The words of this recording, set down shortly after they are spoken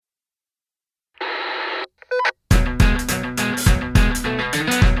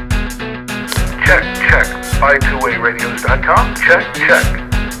BuyTwoWayRadios.com. Check.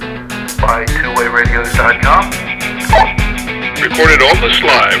 BuyTwoWayRadios.com. Recorded almost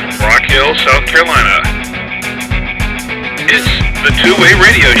live from Rock Hill, South Carolina. It's the Two-Way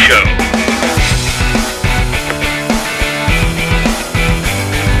Radio Show.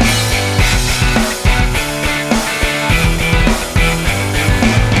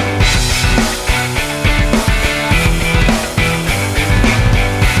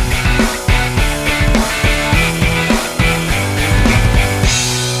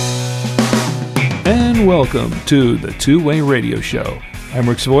 And welcome to the Two-Way Radio Show. I'm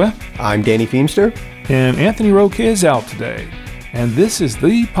Rick Savoya. I'm Danny Feemster. And Anthony Roque is out today. And this is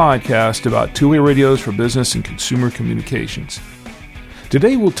the podcast about two-way radios for business and consumer communications.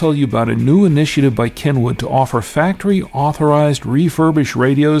 Today we'll tell you about a new initiative by Kenwood to offer factory-authorized refurbished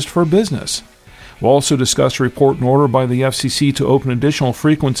radios for business. We'll also discuss a report and order by the FCC to open additional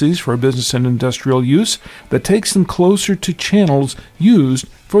frequencies for business and industrial use that takes them closer to channels used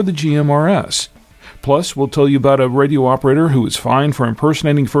for the GMRS. Plus, we'll tell you about a radio operator who was fined for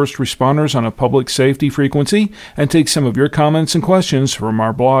impersonating first responders on a public safety frequency, and take some of your comments and questions from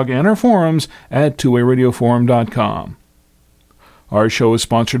our blog and our forums at twowayradioforum.com. Our show is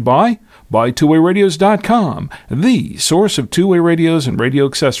sponsored by BuyTwoWayRadios.com, the source of two-way radios and radio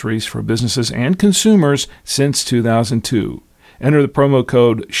accessories for businesses and consumers since 2002. Enter the promo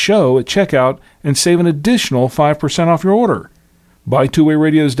code SHOW at checkout and save an additional 5% off your order.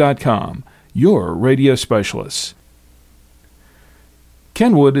 BuyTwoWayRadios.com, your radio specialists.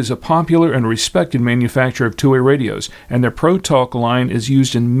 Kenwood is a popular and respected manufacturer of two-way radios, and their ProTalk line is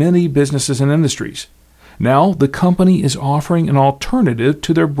used in many businesses and industries. Now, the company is offering an alternative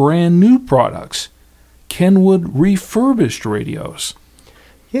to their brand new products, Kenwood refurbished radios.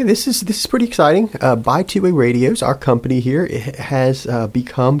 Yeah, this is pretty exciting. Buy Two-Way Radios, our company here, has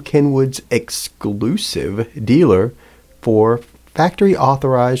become Kenwood's exclusive dealer for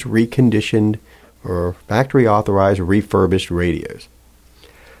factory-authorized reconditioned or factory-authorized refurbished radios.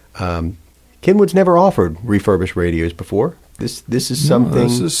 Kenwood's never offered refurbished radios before. This is something.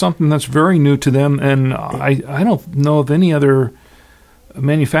 This is something that's very new to them, and I don't know of any other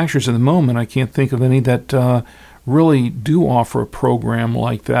manufacturers at the moment. I can't think of any that really do offer a program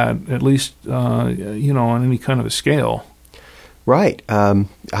like that, at least on any kind of a scale. Right.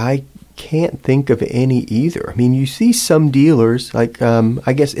 I can't think of any either. I mean, you see some dealers, like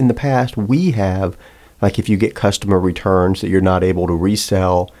I guess in the past we have, like if you get customer returns that you're not able to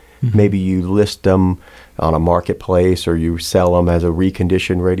resell, maybe you list them on a marketplace or you sell them as a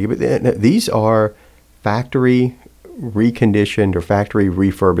reconditioned radio. But these are factory reconditioned or factory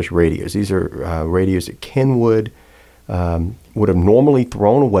refurbished radios. These are radios that Kenwood would have normally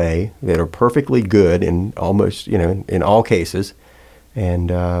thrown away, that are perfectly good in almost, in all cases,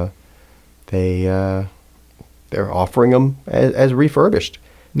 and they're offering them as refurbished.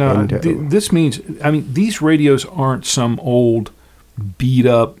 Now, this means, these radios aren't some old,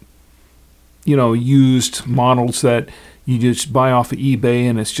 beat-up, used models that you just buy off of eBay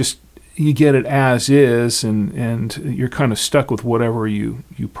and it's just, you get it as is and you're kind of stuck with whatever you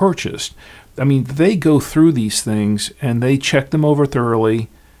purchased. They go through these things and they check them over thoroughly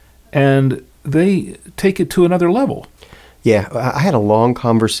and they take it to another level. Yeah, I had a long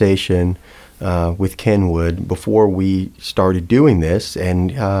conversation with Kenwood before we started doing this, and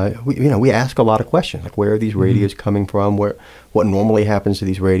we ask a lot of questions, like where are these radios coming from, what normally happens to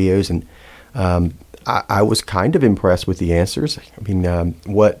these radios, and I was kind of impressed with the answers.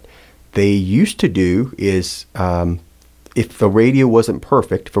 What they used to do is, if the radio wasn't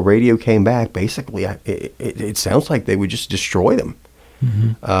perfect, if a radio came back, basically it sounds like they would just destroy them.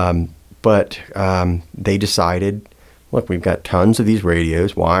 But they decided, look, we've got tons of these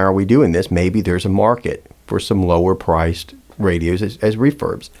radios. Why are we doing this? Maybe there's a market for some lower-priced radios as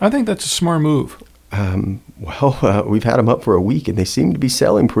refurbs. I think that's a smart move. We've had them up for a week, and they seem to be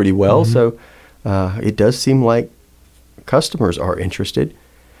selling pretty well. So it does seem like customers are interested.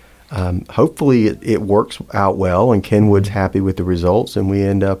 Hopefully it works out well, and Kenwood's happy with the results, and we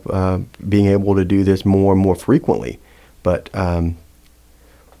end up being able to do this more and more frequently. But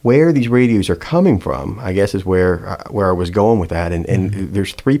where these radios are coming from, I guess, is where I was going with that. And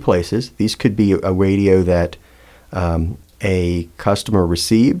there's three places. These could be a radio that a customer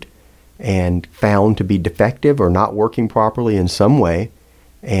received and found to be defective or not working properly in some way,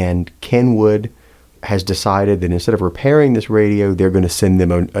 and Kenwood has decided that instead of repairing this radio, they're going to send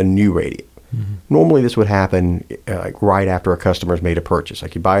them a new radio. Normally this would happen right after a customer's made a purchase.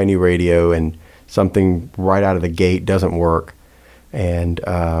 Like you buy a new radio and something right out of the gate doesn't work, and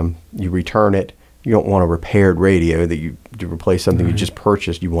you return it. You don't want a repaired radio to replace something you just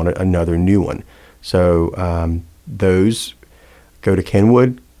purchased. You want another new one. So those go to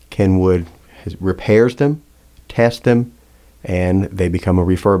Kenwood. Kenwood repairs them, tests them, and they become a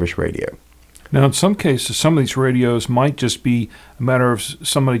refurbished radio. Now, in some cases, some of these radios might just be a matter of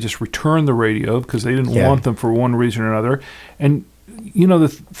somebody just returned the radio because they didn't want them for one reason or another. And, the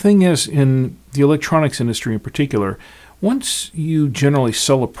thing is, in the electronics industry in particular, once you generally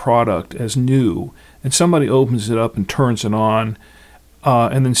sell a product as new and somebody opens it up and turns it on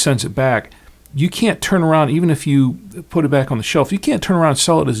and then sends it back, you can't turn around, even if you put it back on the shelf, you can't turn around and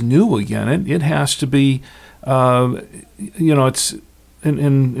sell it as new again. It has to be, it's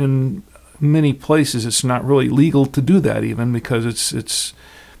in many places it's not really legal to do that even because it's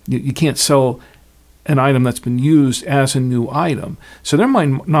you can't sell an item that's been used as a new item. So there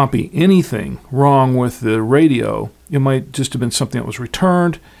might not be anything wrong with the radio. It might just have been something that was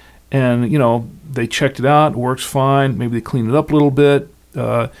returned and, they checked it out, it works fine. Maybe they cleaned it up a little bit,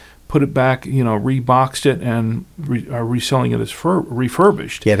 put it back, reboxed it, and are reselling it as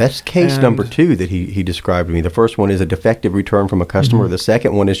refurbished. Yeah, that's case number 2 that he described to me. The first one is a defective return from a customer. The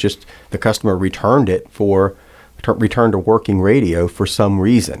second one is just the customer returned a working radio for some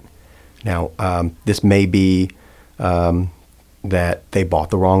reason. Now, this may be that they bought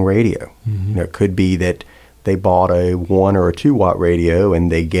the wrong radio. It could be that they bought a 1 or a 2 watt radio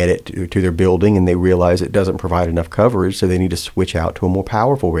and they get it to their building and they realize it doesn't provide enough coverage, so they need to switch out to a more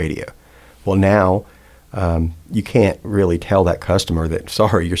powerful radio. Well, now you can't really tell that customer that,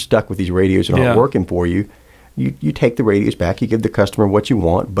 sorry, you're stuck with these radios that aren't working for you. You take the radios back, you give the customer what you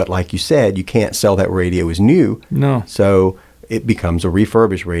want, but like you said, you can't sell that radio as new. No. So it becomes a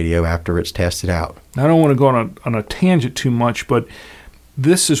refurbished radio after it's tested out. I don't want to go on a tangent too much, but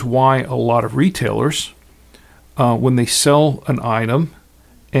this is why a lot of retailers, when they sell an item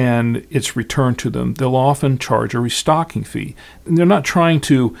and it's returned to them, they'll often charge a restocking fee. And they're not trying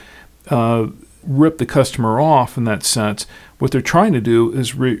to rip the customer off in that sense. What they're trying to do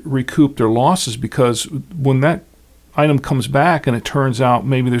is recoup their losses, because when that item comes back and it turns out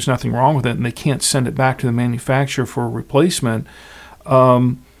maybe there's nothing wrong with it and they can't send it back to the manufacturer for a replacement,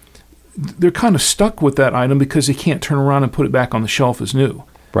 they're kind of stuck with that item because they can't turn around and put it back on the shelf as new.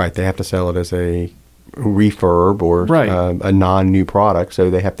 Right. They have to sell it as a refurb or a non-new product, so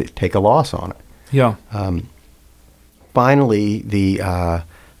they have to take a loss on it. Yeah. Finally, the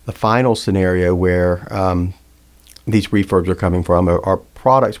final scenario where these refurbs are coming from are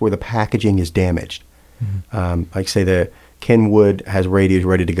products where the packaging is damaged. Like say the Kenwood has radios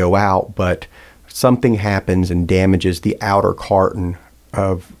ready to go out, but something happens and damages the outer carton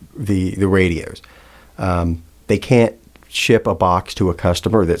of the radios. They can't ship a box to a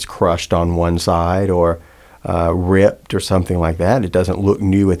customer that's crushed on one side or ripped or something like that. It doesn't look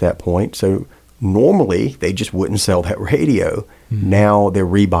new at that point. So normally they just wouldn't sell that radio. Now they're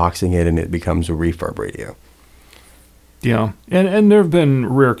reboxing it and it becomes a refurb radio. Yeah, and there have been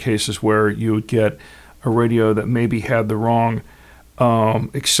rare cases where you would get a radio that maybe had the wrong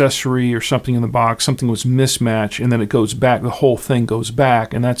accessory or something in the box, something was mismatched, and then it goes back, the whole thing goes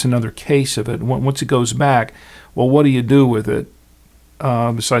back, and that's another case of it. Once it goes back, well, what do you do with it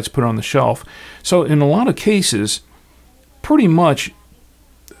besides put it on the shelf? So in a lot of cases, pretty much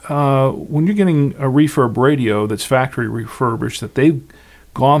when you're getting a refurb radio that's factory refurbished, that they've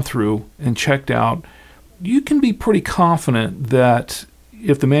gone through and checked out, you can be pretty confident that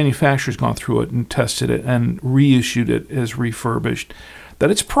if the manufacturer's gone through it and tested it and reissued it as refurbished, that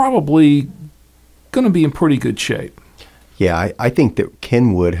it's probably going to be in pretty good shape. Yeah, I think that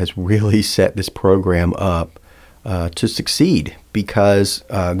Kenwood has really set this program up to succeed because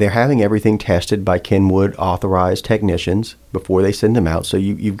they're having everything tested by Kenwood authorized technicians before they send them out. So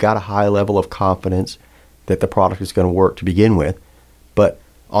you've got a high level of confidence that the product is going to work to begin with. But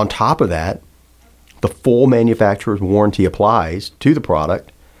on top of that, the full manufacturer's warranty applies to the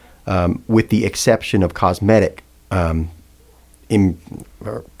product, with the exception of cosmetic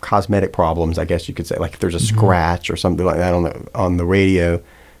problems, I guess you could say. Like if there's a scratch or something like that on the radio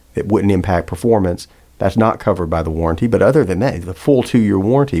that wouldn't impact performance, that's not covered by the warranty. But other than that, the full 2-year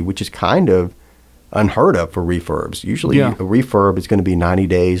warranty, which is kind of unheard of for refurbs. Usually a refurb is going to be 90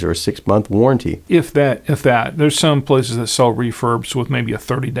 days or a 6-month warranty. If that. There's some places that sell refurbs with maybe a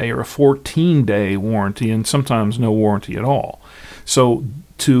 30-day or a 14-day warranty, and sometimes no warranty at all. So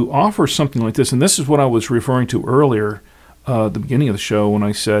to offer something like this, and this is what I was referring to earlier at the beginning of the show when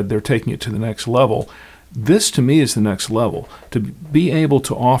I said they're taking it to the next level, this to me is the next level. To be able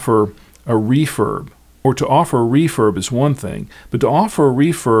to offer a refurb, or to offer a refurb is one thing, but to offer a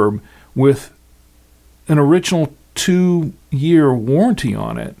refurb with an original 2-year warranty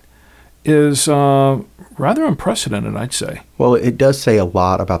on it is rather unprecedented, I'd say. Well, it does say a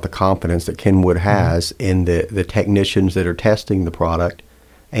lot about the confidence that Kenwood has in the technicians that are testing the product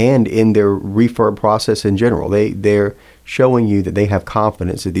and in their refurb process in general. They're showing you that they have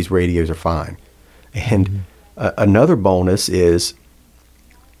confidence that these radios are fine. And another bonus is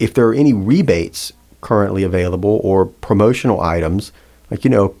if there are any rebates currently available or promotional items, like,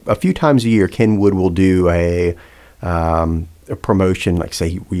 a few times a year, Kenwood will do a promotion, like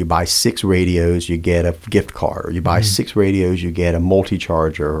say you buy 6 radios, you get a gift card, or you buy 6 radios, you get a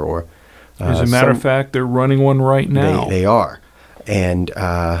multi-charger, or as a matter of fact, they're running one right now. They are. And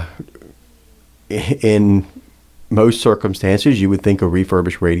in most circumstances, you would think a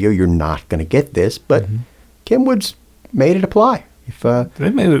refurbished radio, you're not going to get this, but Kenwood's made it apply.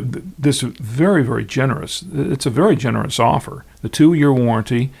 They made this very, very generous. It's a very generous offer. The 2-year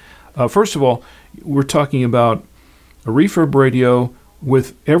warranty. First of all, we're talking about a refurb radio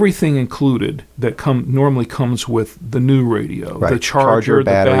with everything included that normally comes with the new radio. Right. The charger, the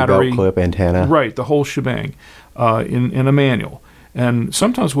battery, belt clip, antenna. Right, the whole shebang in a manual. And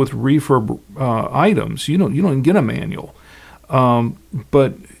sometimes with refurb items, you don't even get a manual.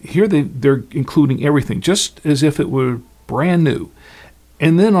 But here they're including everything, just as if it were brand new.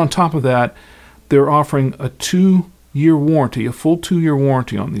 And then on top of that, they're offering a 2-year warranty, a full 2-year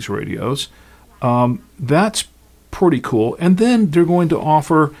warranty on these radios. That's pretty cool. And then they're going to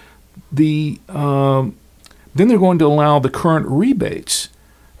offer then they're going to allow the current rebates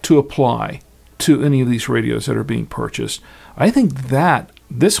to apply to any of these radios that are being purchased. I think that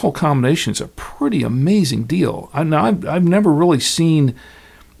this whole combination is a pretty amazing deal. I've never really seen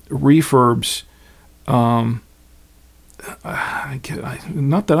refurbs, not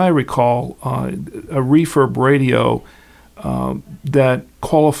that I recall, a refurb radio that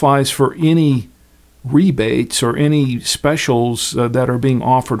qualifies for any rebates or any specials that are being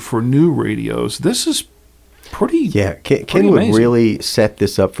offered for new radios. This is pretty Kenwood really set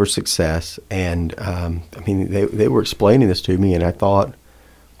this up for success, and they were explaining this to me, and I thought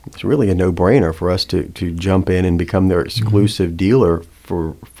it's really a no-brainer for us to jump in and become their exclusive dealer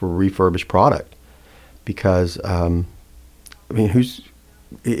for refurbished product, because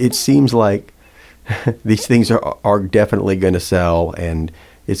it seems like these things are definitely going to sell, and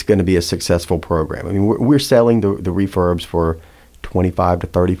it's going to be a successful program. I mean, we're selling the refurbs for 25 to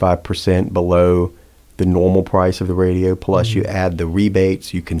 35% below the normal price of the radio. Plus, you add the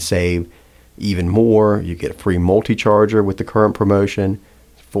rebates, you can save even more. You get a free multi-charger with the current promotion,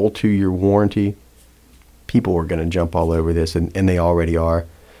 full 2-year warranty. People are going to jump all over this, and they already are.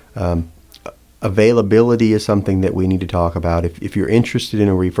 Availability is something that we need to talk about. If you're interested in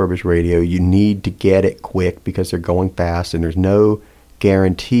a refurbished radio, you need to get it quick because they're going fast, and there's no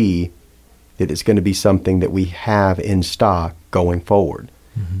guarantee that it's going to be something that we have in stock going forward.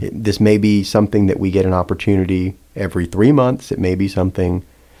 This may be something that we get an opportunity every 3 months. It may be something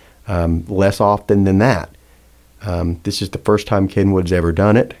less often than that. This is the first time Kenwood's ever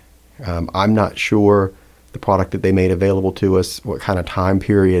done it. I'm not sure the product that they made available to us, what kind of time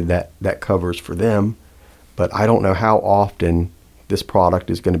period that covers for them, but I don't know how often this product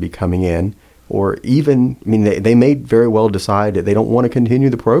is going to be coming in, or even, they may very well decide that they don't want to continue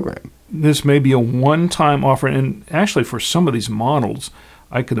the program. This may be a one-time offer, and actually for some of these models,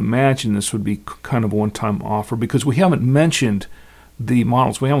 I could imagine this would be kind of a one-time offer, because we haven't mentioned the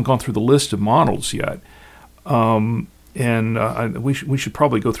models. We haven't gone through the list of models yet. We should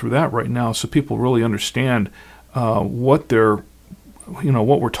probably go through that right now so people really understand what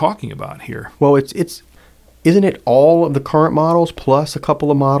we're talking about here. Well, isn't it all of the current models plus a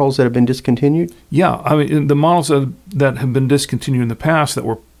couple of models that have been discontinued? Yeah, the models that have been discontinued in the past that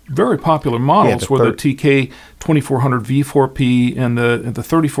were very popular models were the TK 2400 V4P and the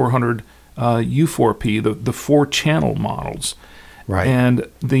 3400 U4P, the 4-channel models. Right. And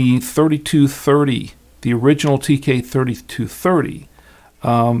the 3230, the original TK 3230.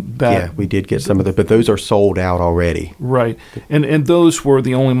 We did get some of them, but those are sold out already. Right. And those were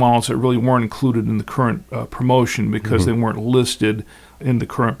the only models that really weren't included in the current promotion because they weren't listed in the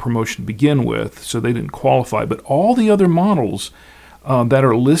current promotion to begin with, so they didn't qualify. But all the other models that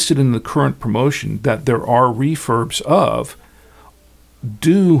are listed in the current promotion that there are refurbs of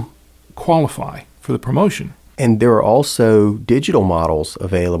do qualify for the promotion. And there are also digital models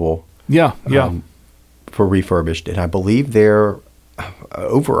available. For refurbished, and I believe they're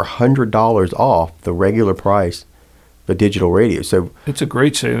over $100 off the regular price of a digital radio. So it's a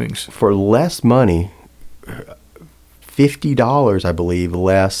great savings. For less money, $50, I believe,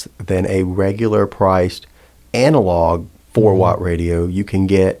 less than a regular priced analog 4-watt radio, you can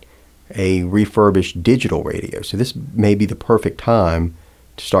get a refurbished digital radio. So this may be the perfect time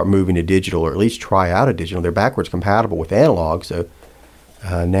to start moving to digital, or at least try out a digital. They're backwards compatible with analog, so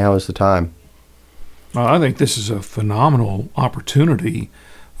now is the time. I think this is a phenomenal opportunity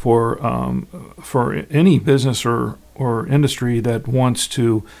for any business or industry that wants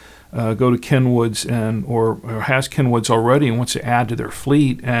to go to Kenwoods or has Kenwoods already and wants to add to their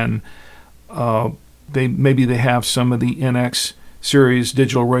fleet, and they have some of the NX series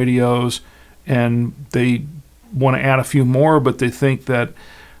digital radios, and they want to add a few more, but they think that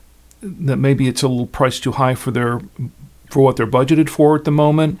maybe it's a little price too high for what they're budgeted for at the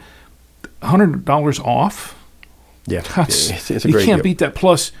moment. $100 off. Yeah, it's a you great can't deal. beat that.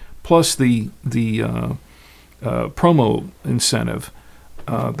 Plus the promo incentive.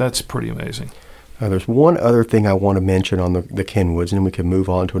 That's pretty amazing. There's one other thing I want to mention on the Kenwoods, and then we can move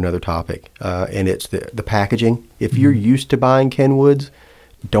on to another topic, and it's the packaging. If you're used to buying Kenwoods,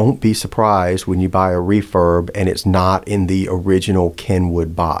 don't be surprised when you buy a refurb and it's not in the original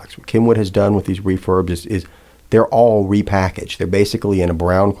Kenwood box. What Kenwood has done with these refurbs is they're all repackaged. They're basically in a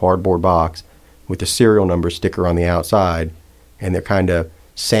brown cardboard box with the serial number sticker on the outside, and they're kind of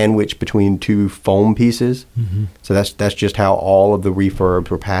sandwiched between two foam pieces. Mm-hmm. So that's just how all of the refurbs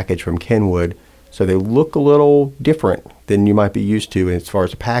were packaged from Kenwood. So they look a little different than you might be used to as far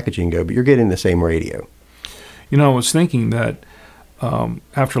as the packaging go, but you're getting the same radio. You know, I was thinking that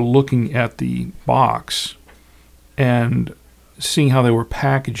after looking at the box and seeing how they were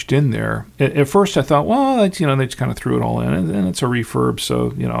packaged in there, at first I thought, well, that's, they just kind of threw it all in, and it's a refurb, so,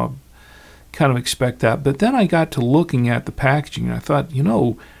 kind of expect that. But then I got to looking at the packaging, and I thought,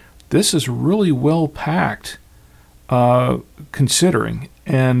 this is really well packed, considering.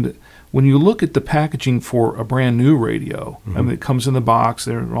 And when you look at the packaging for a brand new radio, mm-hmm. I mean, it comes in the box,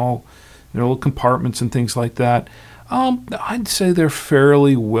 there are little compartments and things like that. I'd say they're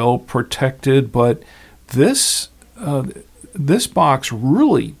fairly well protected, but this box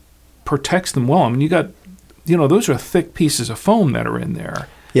really protects them well. I mean, you got, those are thick pieces of foam that are in there.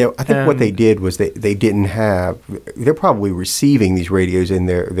 Yeah, I think what they did was they didn't have, they're probably receiving these radios in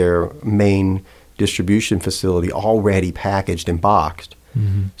their main distribution facility already packaged and boxed.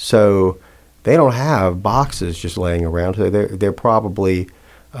 Mm-hmm. So they don't have boxes just laying around. So they're probably,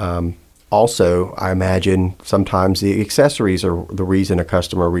 also, I imagine sometimes the accessories are the reason a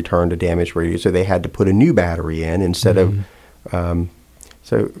customer returned a damaged radio. So they had to put a new battery in instead mm-hmm. of,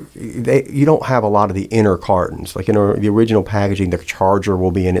 you don't have a lot of the inner cartons. Like in the original packaging, the charger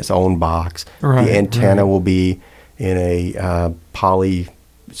will be in its own box. Right, the antenna will be in a poly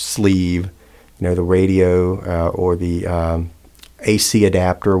sleeve. The radio or the AC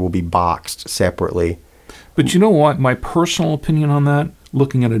adapter will be boxed separately. But you know what? My personal opinion on that,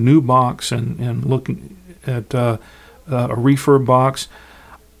 looking at a new box and looking at a refurb box,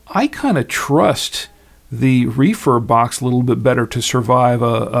 I kind of trust the refurb box a little bit better to survive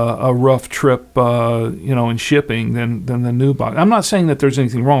a rough trip, in shipping than the new box. I'm not saying that there's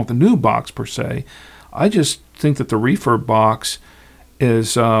anything wrong with the new box per se. I just think that the refurb box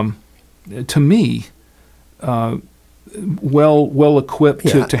is, to me, well equipped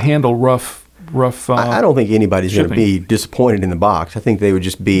to handle rough. I don't think anybody's going to be disappointed in the box. I think they would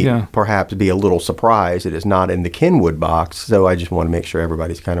just perhaps be a little surprised that it's not in the Kenwood box. So I just want to make sure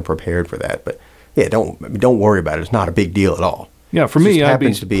everybody's kind of prepared for that. But yeah, don't worry about it. It's not a big deal at all. Yeah, for me, I'd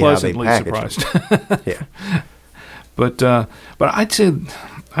be pleasantly surprised. Yeah, but I'd say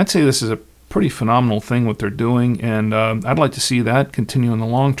this is a pretty phenomenal thing what they're doing, and I'd like to see that continue in the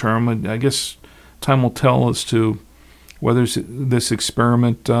long term. I guess time will tell as to whether this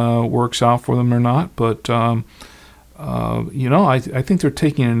experiment works out for them or not. But, I think they're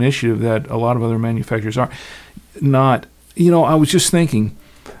taking an initiative that a lot of other manufacturers are not. I was just thinking,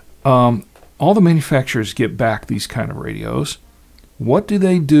 all the manufacturers get back these kind of radios. What do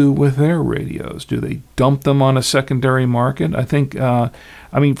they do with their radios? Do they dump them on a secondary market? I think,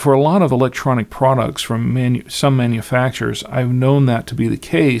 for a lot of electronic products from some manufacturers, I've known that to be the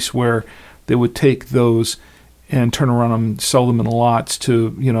case, where they would take those and turn around and sell them in lots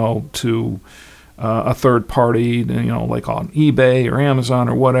to a third party, like on eBay or Amazon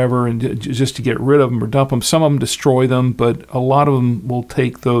or whatever, and just to get rid of them or dump them. Some of them destroy them, but a lot of them will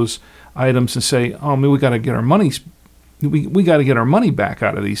take those items and say, we got to get our money. We got to get our money back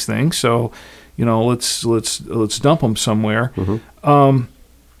out of these things. So, let's dump them somewhere. Mm-hmm.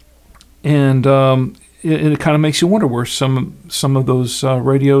 It kind of makes you wonder where some of those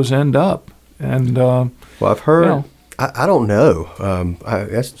radios end up. And I've heard. I don't know.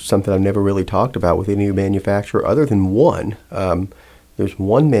 That's something I've never really talked about with any manufacturer, other than one. There's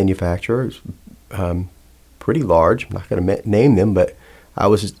one manufacturer, pretty large. I'm not going to name them, but I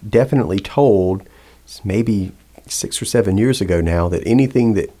was definitely told maybe 6 or 7 years ago now that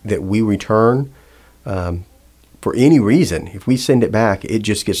anything that we return for any reason, if we send it back, it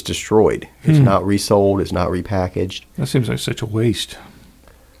just gets destroyed. It's not resold. It's not repackaged. That seems like such a waste.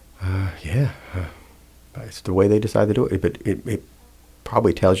 Yeah. It's the way they decide to do it. But it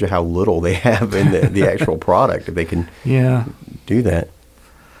probably tells you how little they have in the actual product if they can do that.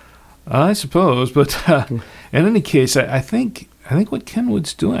 I suppose. But in any case, I think what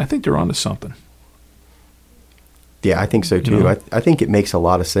Kenwood's doing, I think they're onto something. Yeah, I think so too. You know? I think it makes a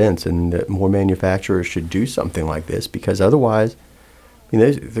lot of sense, and that more manufacturers should do something like this, because otherwise,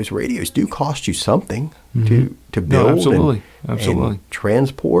 those radios do cost you something to build and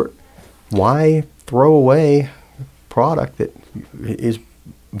transport. Why throw away product that is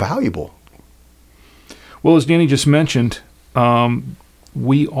valuable? Well, as Danny just mentioned,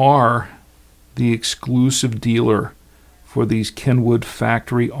 we are the exclusive dealer for these Kenwood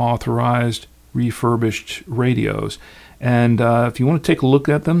factory authorized refurbished radios. And if you want to take a look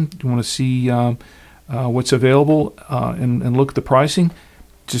at them, you want to see what's available and look at the pricing,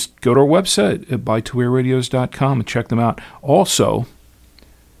 just go to our website at buy2wayradios.com and check them out. Also,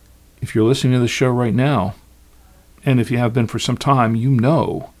 if you're listening to the show right now, and if you have been for some time, you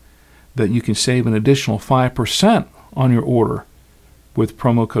know that you can save an additional 5% on your order with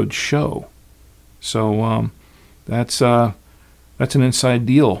promo code SHOW. So that's an inside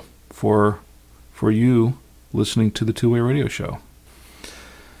deal for you listening to the Two-Way Radio Show.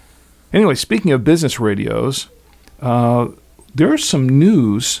 Anyway, speaking of business radios, there's some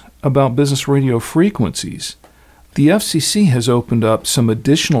news about business radio frequencies. The FCC has opened up some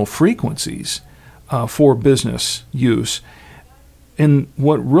additional frequencies for business use. And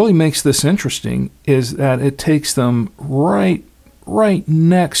what really makes this interesting is that it takes them right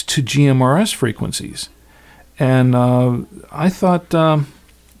next to GMRS frequencies. And I thought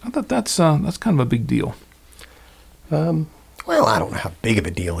that's kind of a big deal. Well, I don't know how big of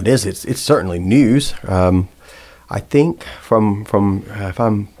a deal it is. It's certainly news. I think from if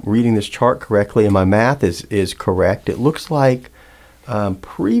I'm reading this chart correctly and my math is correct, it looks like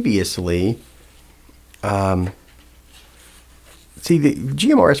previously, the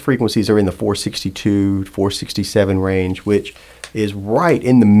GMRS frequencies are in the 462, 467 range, which is right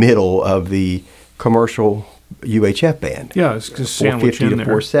in the middle of the commercial UHF band. Yeah, it's just sandwiched 450 in to there.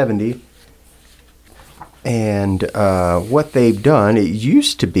 470. And what they've done, it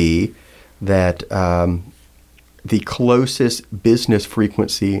used to be that the closest business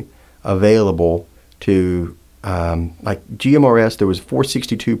frequency available to, like GMRS, there was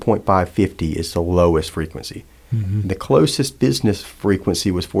 462.550 is the lowest frequency. Mm-hmm. The closest business frequency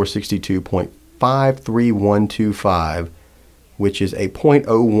was 462.53125, which is a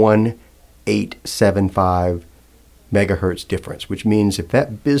 0.01875 megahertz difference, which means if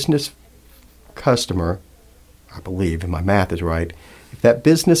that business customer, I believe, if my math is right, if that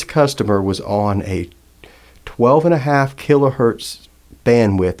business customer was on a 12.5 kilohertz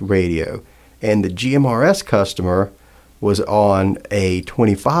bandwidth radio and the GMRS customer was on a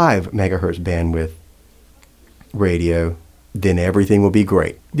 25 megahertz bandwidth radio, then everything will be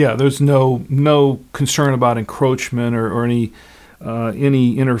great. Yeah, there's no concern about encroachment or any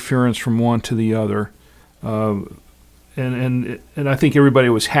interference from one to the other, and I think everybody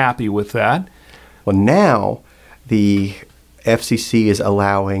was happy with that. Well, now the FCC is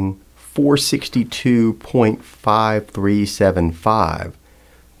allowing 462.5375,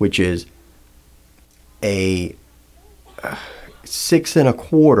 which is a 6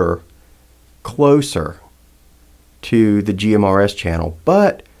 1/4 closer to the GMRS channel,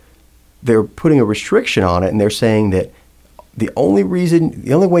 but they're putting a restriction on it, and they're saying that the only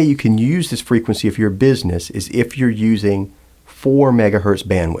way you can use this frequency if you're a business is if you're using 4 megahertz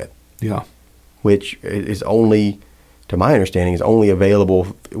bandwidth. Yeah. Which is only, to my understanding, is only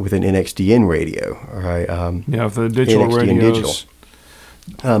available with an NXDN radio. All right. Yeah, for the digital NXDN radios.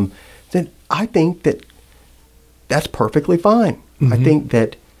 Then I think that's perfectly fine. Mm-hmm. I think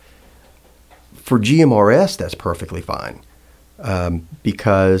that for GMRS, that's perfectly fine,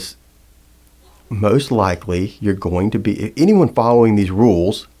 because most likely you're going to be, anyone following these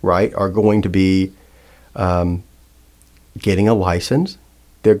rules, right, are going to be getting a license.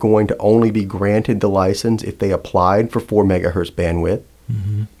 They're going to only be granted the license if they applied for 4 megahertz bandwidth.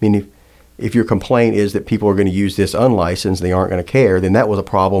 Mm-hmm. I mean, if your complaint is that people are going to use this unlicensed, they aren't going to care, then that was a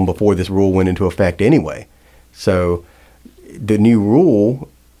problem before this rule went into effect anyway. So the new rule,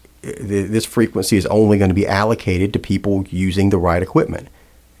 this frequency is only going to be allocated to people using the right equipment.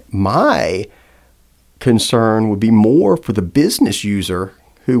 My concern would be more for the business user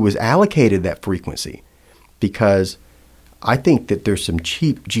who was allocated that frequency, because I think that there's some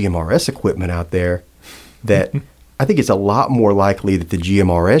cheap GMRS equipment out there that I think it's a lot more likely that the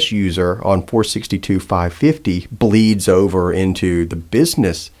GMRS user on 462.550 bleeds over into the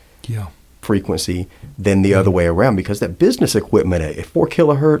business frequency than the other way around, because that business equipment, a 4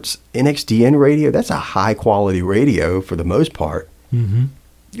 kilohertz NXDN radio, that's a high quality radio for the most part. Mm-hmm.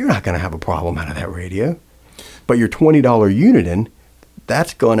 You're not going to have a problem out of that radio. But your $20 Uniden,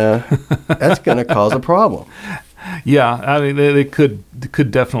 that's gonna cause a problem. Yeah, I mean, they could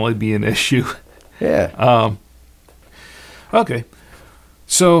definitely be an issue. Yeah. Okay,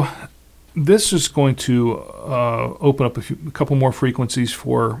 so this is going to open up a couple more frequencies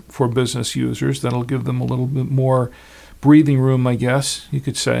for business users. That'll give them a little bit more breathing room, I guess you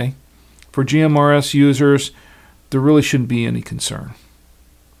could say. For GMRS users, there really shouldn't be any concern.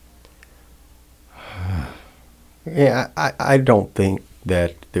 Yeah, I don't think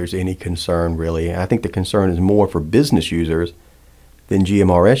that there's any concern, really. I think the concern is more for business users than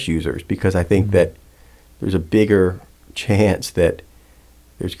GMRS users, because I think that there's a bigger chance that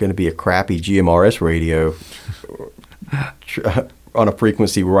there's going to be a crappy GMRS radio on a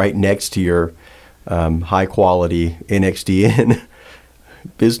frequency right next to your high-quality NXDN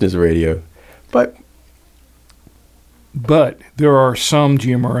business radio. But there are some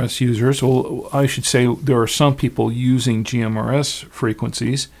GMRS users, well, I should say there are some people using GMRS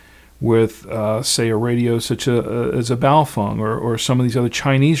frequencies with, say, a radio such as a Baofeng or some of these other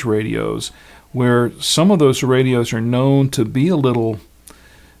Chinese radios, where some of those radios are known to be a little,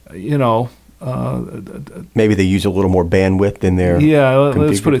 maybe they use a little more bandwidth than their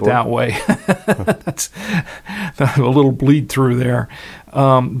let's put it that way. That's a little bleed through there.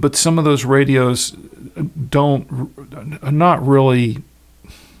 But some of those radios they're not really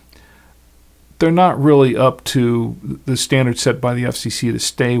up to the standard set by the FCC to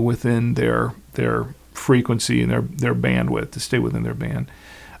stay within their frequency and their bandwidth, to stay within their band.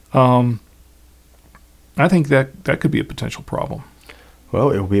 I think that could be a potential problem.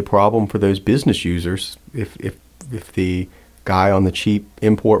 Well, it will be a problem for those business users if the guy on the cheap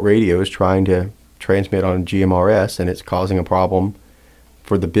import radio is trying to transmit on GMRS and it's causing a problem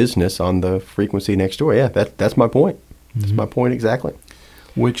for the business on the frequency next door. Yeah, that's my point. Mm-hmm. That's my point exactly.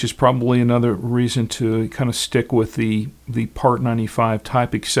 Which is probably another reason to kind of stick with the Part 95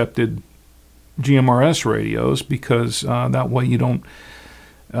 type accepted GMRS radios, because that way you don't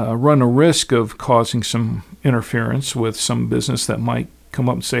run a risk of causing some interference with some business that might come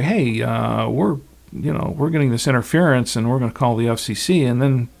up and say, hey, we're getting this interference and we're going to call the FCC, and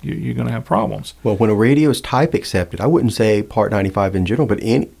then you're going to have problems. Well, when a radio is type accepted, I wouldn't say Part 95 in general, but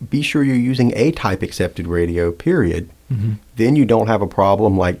be sure you're using a type accepted radio, period. Mm-hmm. Then you don't have a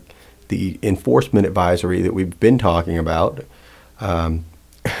problem like the enforcement advisory that we've been talking about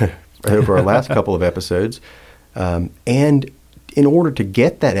over our last couple of episodes. And in order to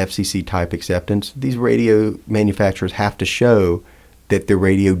get that FCC type acceptance, these radio manufacturers have to show that the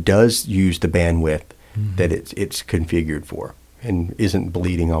radio does use the bandwidth that it's configured for and isn't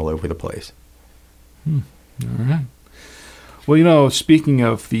bleeding all over the place. All right. Well, speaking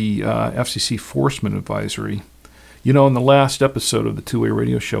of the FCC enforcement advisory, in the last episode of the Two-Way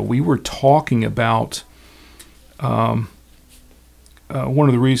Radio Show, we were talking about one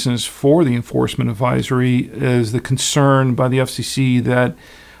of the reasons for the enforcement advisory is the concern by the FCC that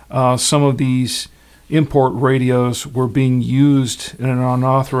some of these import radios were being used in an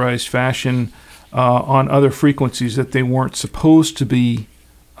unauthorized fashion on other frequencies that they weren't supposed to be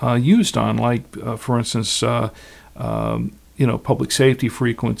used on, like, for instance, public safety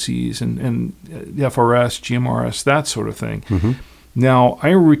frequencies and FRS, GMRS, that sort of thing. Mm-hmm. Now, I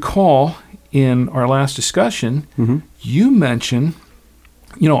recall in our last discussion, you mentioned,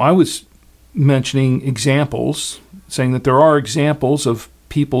 I was mentioning examples, saying that there are examples of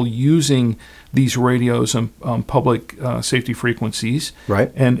people using these radios on public safety frequencies,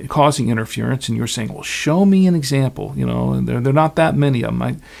 right, and causing interference. And you're saying, well, show me an example. And they're not that many of them.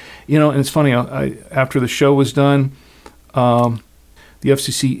 And it's funny. After the show was done, the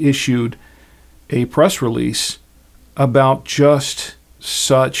FCC issued a press release about just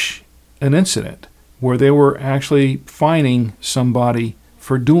such an incident, where they were actually fining somebody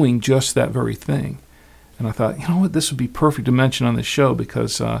for doing just that very thing. And I thought, this would be perfect to mention on the show,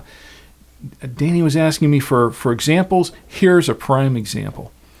 because Danny was asking me for examples. Here's a prime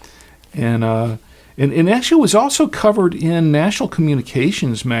example. And actually it was also covered in National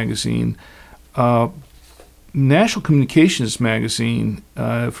Communications Magazine. National Communications Magazine,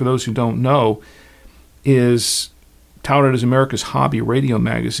 for those who don't know, is touted as America's hobby radio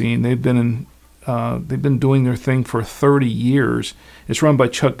magazine. They've been doing their thing for 30 years. It's run by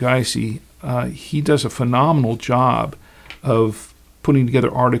Chuck Geisey. He does a phenomenal job of putting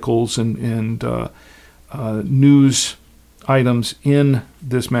together articles and news items in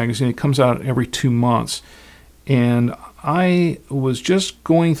this magazine. It comes out every 2 months. And I was just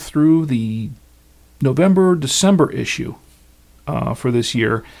going through the November-December issue for this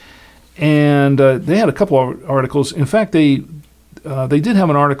year. And they had a couple of articles. In fact, they did have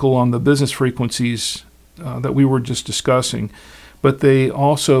an article on the business frequencies that we were just discussing. But they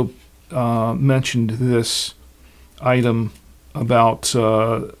also mentioned this item about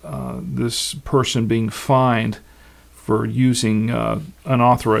this person being fined for using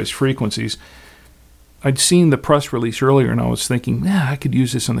unauthorized frequencies. I'd seen the press release earlier, and I was thinking, I could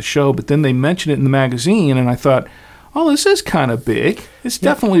use this on the show. But then they mentioned it in the magazine, and I thought, oh, this is kind of big. It's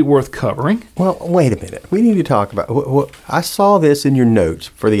definitely worth covering. Well, wait a minute. We need to talk about I saw this in your notes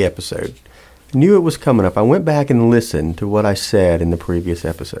for the episode. Knew it was coming up. I went back and listened to what I said in the previous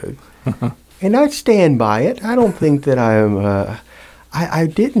episode. And I stand by it. I don't think that I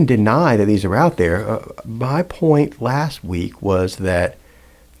didn't deny that these are out there. My point last week was that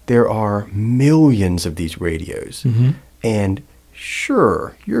there are millions of these radios. Mm-hmm. And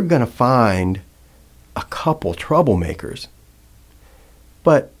sure, you're going to find a couple troublemakers.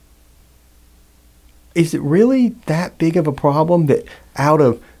 But is it really that big of a problem that out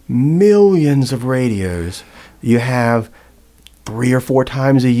of millions of radios, you have 3 or 4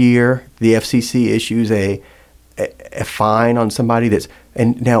 times a year the FCC issues a fine on somebody that's,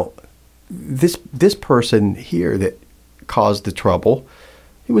 and now this person here that caused the trouble,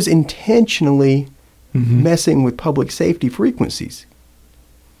 he was intentionally messing with public safety frequencies.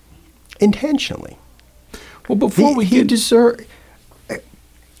 Intentionally. Well, before he deserve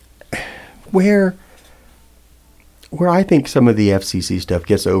where I think some of the FCC stuff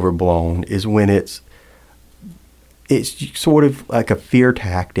gets overblown is when it's sort of like a fear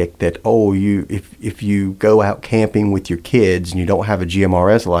tactic that, if you go out camping with your kids and you don't have a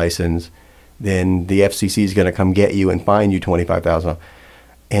GMRS license, then the FCC is going to come get you and fine you $25,000.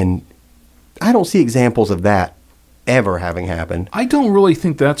 And I don't see examples of that ever having happened. I don't really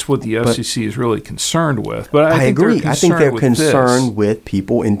think that's what the FCC is really concerned with. But I think agree. I think they're concerned this. with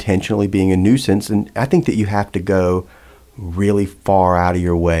people intentionally being a nuisance, and I think that you have to go really far out of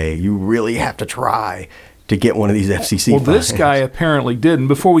your way. You really have to try to get one of these FCC fines. Well, this guy apparently did. And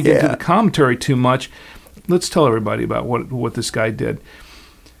before we get to the commentary too much, let's tell everybody about what this guy did.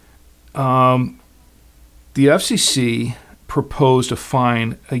 The FCC proposed a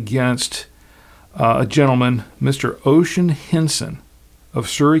fine against a gentleman, Mr. Ocean Hinson of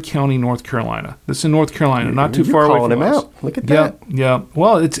Surry County, North Carolina. This is in North Carolina, not too far away from us. You're calling him out. Look at that. Yeah.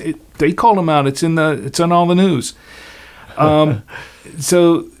 Well, they called him out. It's on all the news.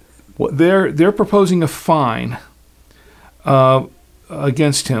 So they're proposing a fine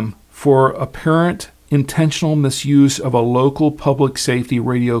against him for apparent intentional misuse of a local public safety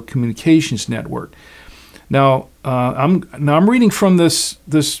radio communications network. Now, I'm reading from this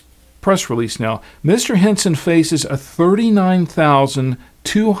press release now. Mr. Hinson faces a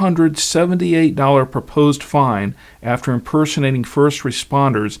 $39,278 proposed fine after impersonating first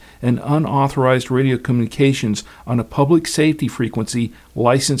responders and unauthorized radio communications on a public safety frequency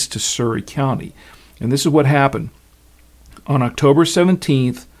licensed to Surry County. And this is what happened. On October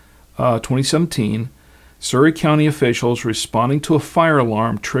 17th, 2017, Surry County officials responding to a fire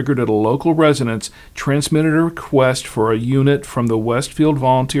alarm triggered at a local residence transmitted a request for a unit from the Westfield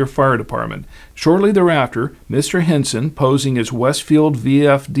Volunteer Fire Department. Shortly thereafter, Mr. Hinson, posing as Westfield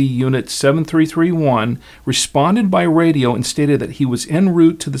VFD Unit 7331, responded by radio and stated that he was en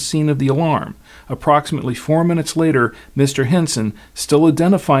route to the scene of the alarm. Approximately 4 minutes later, Mr. Hinson, still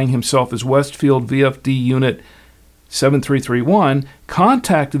identifying himself as Westfield VFD Unit 7331,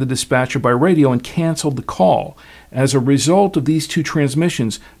 contacted the dispatcher by radio and canceled the call. As a result of these two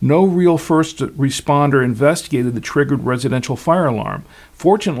transmissions, no real first responder investigated the triggered residential fire alarm.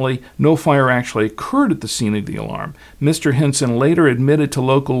 Fortunately, no fire actually occurred at the scene of the alarm. Mr. Hinson later admitted to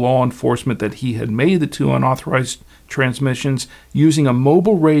local law enforcement that he had made the two unauthorized transmissions using a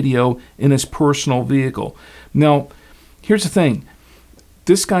mobile radio in his personal vehicle. Now, here's the thing.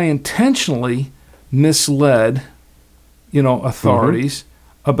 This guy intentionally misled authorities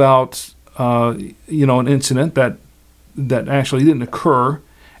about, an incident that actually didn't occur,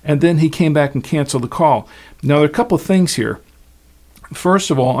 and then he came back and canceled the call. Now, there are a couple of things here. First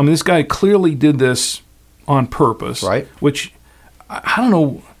of all, this guy clearly did this on purpose, right? Which I don't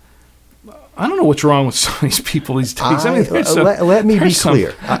know. I don't know what's wrong with some of these people these days. Let me be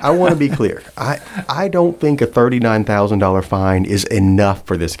clear. I want to be clear. I don't think a $39,000 fine is enough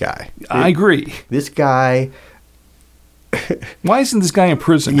for this guy. I agree. This guy. Why isn't this guy in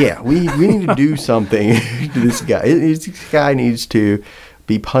prison? Yeah, we need to do something to this guy. This guy needs to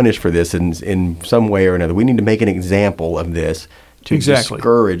be punished for this in some way or another. We need to make an example of this to Exactly.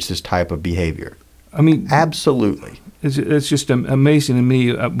 discourage this type of behavior. I mean, Absolutely. it's just amazing to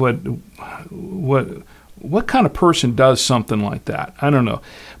me what kind of person does something like that. I don't know.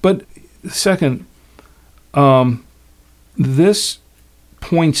 But second, this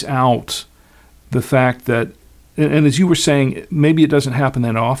points out the fact that, and as you were saying, maybe it doesn't happen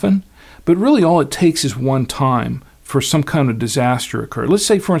that often, but really all it takes is one time for some kind of disaster occur. Let's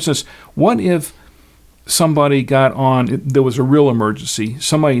say, for instance, what if somebody got on, there was a real emergency,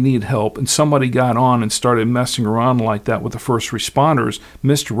 somebody needed help, and somebody got on and started messing around like that with the first responders,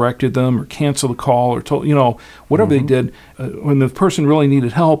 misdirected them or canceled the call or told, whatever they did, when the person really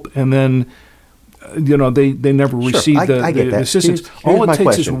needed help, and then, they never received I get the that. assistance. Here's All my it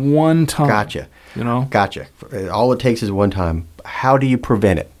takes is question. one time. Gotcha. Gotcha. All it takes is one time. How do you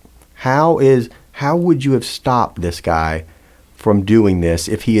prevent it? How would you have stopped this guy from doing this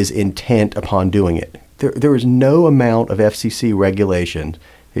if he is intent upon doing it? There is no amount of FCC regulations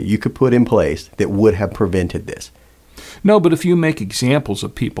that you could put in place that would have prevented this. No, but if you make examples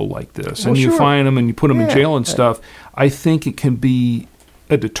of people like this Well, and you sure. find them and you put them in Yeah. jail and stuff, I think it can be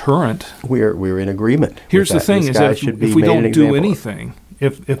a deterrent. We're in agreement. with Here's the that. thing: This is guy that should be if we made an don't do example of. anything,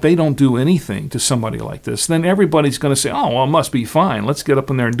 if they don't do anything to somebody like this, then everybody's going to say, "Oh, well, it must be fine. Let's get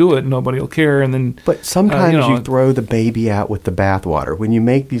up in there and do it. And nobody will care." And then, But sometimes you throw the baby out with the bathwater. When you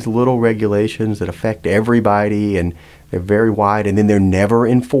make these little regulations that affect everybody and they're very wide and then they're never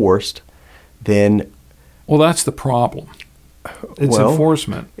enforced, then well, that's the problem. It's Well,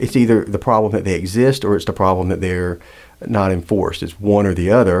 enforcement. it's either the problem that they exist or it's the problem that they're not enforced. It's one or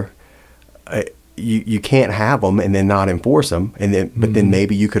the other. You can't have them and then not enforce them, and then but then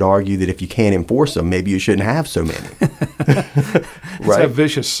maybe you could argue that if you can't enforce them, maybe you shouldn't have so many. It's Right? that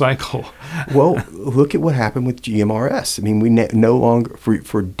vicious cycle. Well, look at what happened with GMRS. I mean, we no longer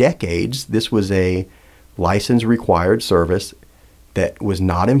for decades this was a license required service that was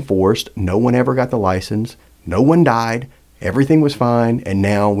not enforced. No one ever got the license. No one died. Everything was fine, and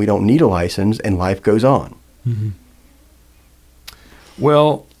now we don't need a license, and life goes on.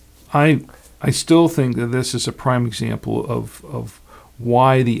 Well, I still think that this is a prime example of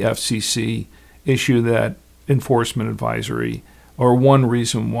why the FCC issued that enforcement advisory, or one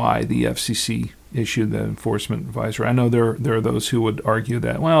reason why the FCC issued that enforcement advisory. I know there are those who would argue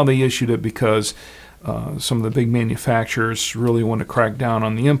that, well, they issued it because some of the big manufacturers really want to crack down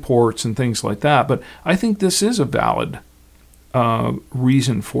on the imports and things like that. But I think this is a valid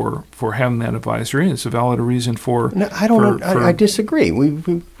reason for having that advisory. It's a valid reason for. No, I don't. I disagree.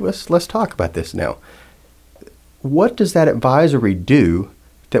 Let's talk about this now. What does that advisory do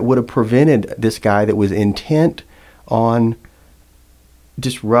that would have prevented this guy that was intent on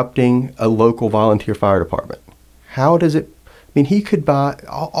disrupting a local volunteer fire department? How does it? I mean, he could buy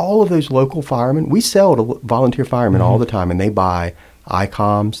all of those local firemen. We sell to volunteer firemen all the time, and they buy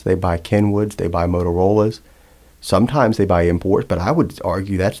ICOMs, they buy Kenwoods, they buy Motorola's. Sometimes they buy imports, but I would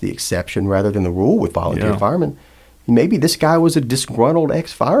argue that's the exception rather than the rule with volunteer firemen. Maybe this guy was a disgruntled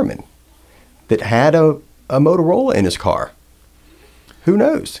ex-fireman that had a Motorola in his car. Who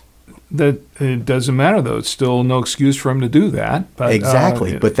knows? That it doesn't matter, though. It's still no excuse for him to do that. But,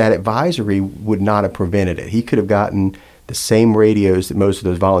 Exactly. But that advisory would not have prevented it. He could have gotten the same radios that most of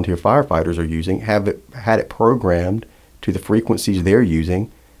those volunteer firefighters are using, had it programmed to the frequencies they're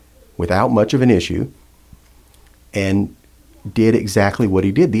using without much of an issue, and did exactly what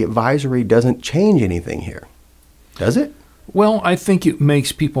he did. The advisory doesn't change anything here, does it? Well, I think it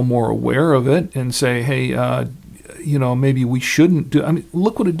makes people more aware of it and say, hey, maybe we shouldn't do. I mean,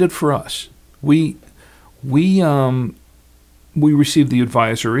 look what it did for us. We received the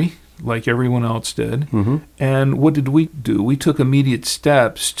advisory like everyone else did, and what did we do? We took immediate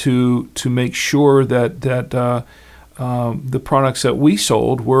steps to make sure that the products that we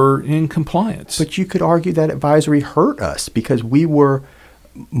sold were in compliance. But you could argue that advisory hurt us because we were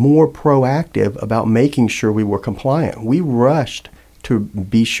more proactive about making sure we were compliant. We rushed to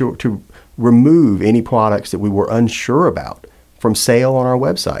be sure to remove any products that we were unsure about from sale on our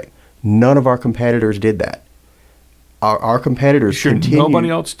website. None of our competitors did that. Our competitors continued. Nobody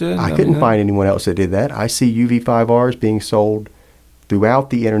else did? I couldn't find anyone else that did that. I see UV5Rs being sold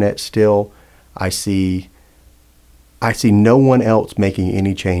throughout the internet still. I see no one else making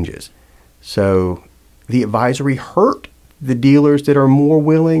any changes. So the advisory hurt the dealers that are more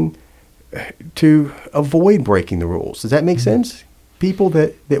willing to avoid breaking the rules. Does that make sense? People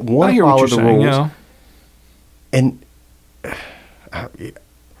that want to follow the rules. And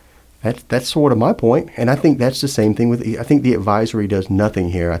that's sort of my point. And I think that's the same thing I think the advisory does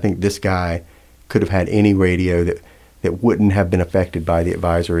nothing here. I think this guy could have had any radio that wouldn't have been affected by the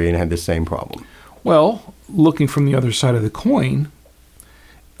advisory and had the same problem? Well, looking from the other side of the coin,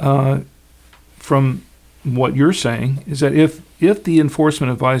 from what you're saying, is that if the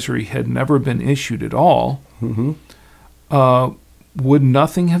enforcement advisory had never been issued at all, would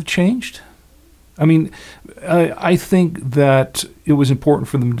nothing have changed? I mean, I think that it was important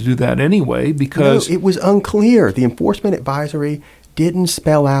for them to do that anyway because... No, it was unclear. The enforcement advisory didn't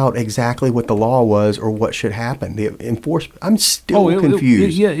spell out exactly what the law was or what should happen. The enforcement... I'm still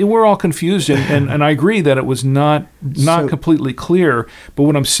confused. We're all confused, and I agree that it was not completely clear. But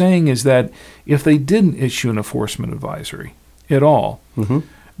what I'm saying is that if they didn't issue an enforcement advisory at all,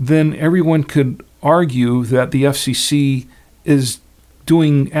 then everyone could argue that the FCC is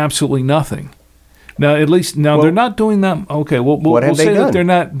doing absolutely nothing. Now, at least they're not doing that. Okay, we'll say that they're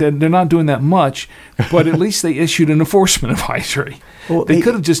not doing that much, but at least they issued an enforcement advisory. Well, they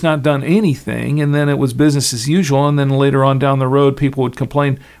could have just not done anything, and then it was business as usual. And then later on down the road, people would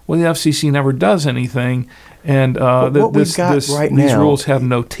complain, "Well, the FCC never does anything," and these rules have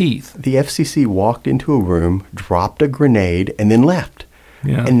no teeth. The FCC walked into a room, dropped a grenade, and then left.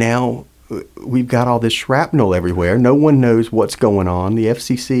 Yeah. And now we've got all this shrapnel everywhere. No one knows what's going on. The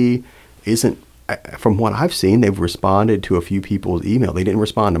FCC isn't. From what I've seen, they've responded to a few people's email. They didn't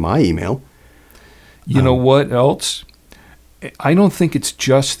respond to my email. You know what else? I don't think it's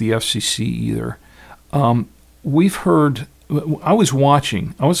just the FCC either. We've heard, I was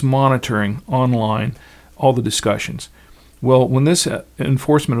monitoring online all the discussions. Well, when this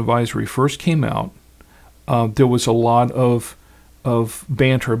enforcement advisory first came out, there was a lot of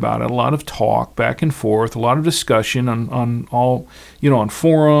banter about it, a lot of talk back and forth, a lot of discussion on all, on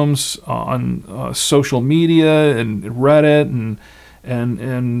forums, on social media and Reddit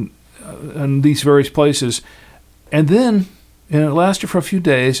and these various places. And then, and it lasted for a few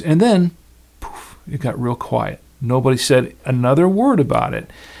days, and then poof, it got real quiet. Nobody said another word about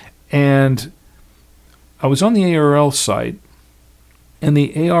it. And I was on the ARRL site, and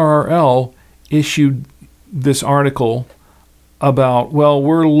the ARRL issued this article about, well,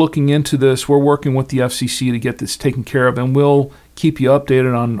 we're looking into this, we're working with the FCC to get this taken care of, and we'll keep you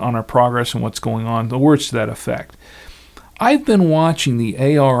updated on our progress and what's going on, the words to that effect. I've been watching the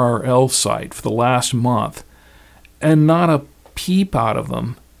ARRL site for the last month, and not a peep out of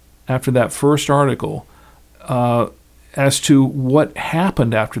them after that first article as to what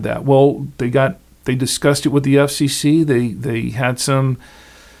happened after that. Well, they discussed it with the FCC, they had some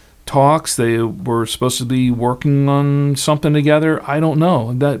talks. They were supposed to be working on something together. I don't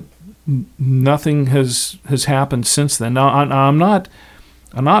know. That nothing has happened since then. Now, I'm not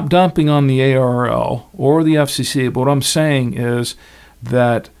dumping on the ARRL or the FCC, but what I'm saying is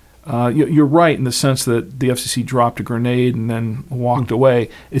that you're right in the sense that the FCC dropped a grenade and then walked away.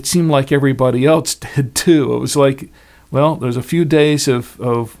 It seemed like everybody else did too. It was like, well, there's a few days of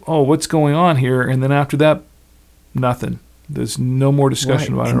what's going on here, and then after that, nothing. There's no more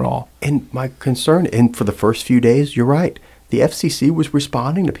discussion about it at all. And my concern, and for the first few days, you're right. The FCC was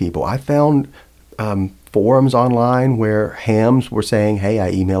responding to people. I found forums online where hams were saying, hey,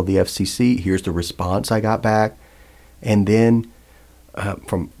 I emailed the FCC. Here's the response I got back. And then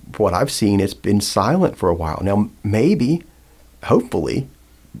from what I've seen, it's been silent for a while. Now, maybe, hopefully,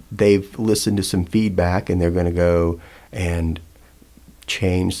 they've listened to some feedback and they're going to go and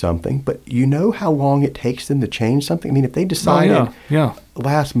change something, but you know how long it takes them to change something? I mean, if they decided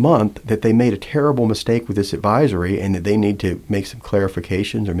last month that they made a terrible mistake with this advisory and that they need to make some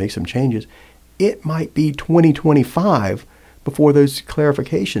clarifications or make some changes, it might be 2025 before those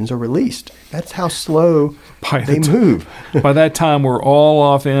clarifications are released. That's how slow they move. By that time, we're all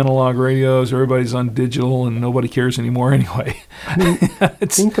off analog radios, everybody's on digital, and nobody cares anymore anyway. I mean,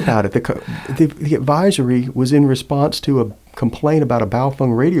 think about it. The advisory was in response to a complaint about a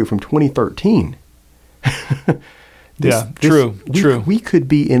Baofeng radio from 2013. True. We could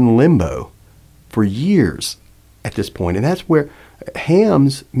be in limbo for years at this point. And that's where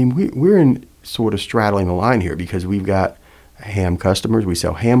hams, I mean, we're in sort of straddling the line here because we've got ham customers. We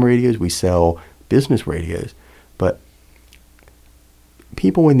sell ham radios. We sell business radios. But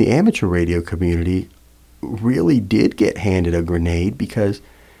people in the amateur radio community really did get handed a grenade because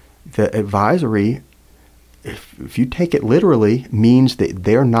the advisory, if you take it literally, means that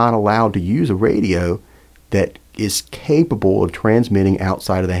they're not allowed to use a radio that is capable of transmitting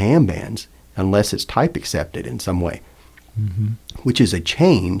outside of the ham bands unless it's type accepted in some way, which is a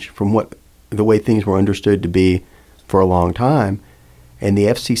change from the way things were understood to be for a long time. And the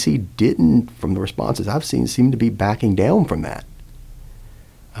FCC didn't, from the responses I've seen, seem to be backing down from that.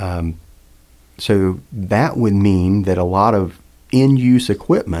 So that would mean that a lot of in-use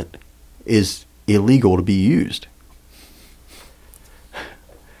equipment is illegal to be used.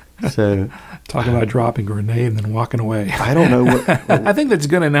 So Talk about dropping a grenade and then walking away. I don't know what. I think that's a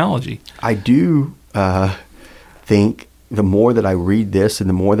good analogy. I do think the more that I read this and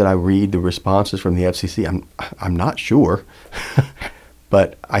the more that I read the responses from the FCC, I'm not sure,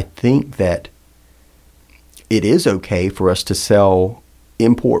 but I think that it is okay for us to sell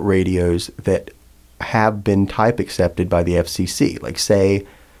import radios that have been type accepted by the FCC, like say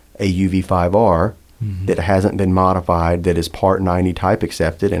a UV5R that hasn't been modified, that is Part 90 type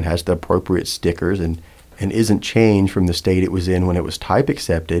accepted and has the appropriate stickers and isn't changed from the state it was in when it was type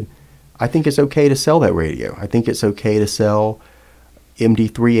accepted. I think it's okay to sell that radio. I think it's okay to sell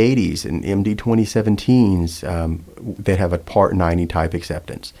MD380s and MD2017s that have a Part 90 type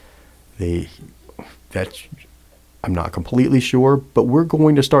acceptance. I'm not completely sure, but we're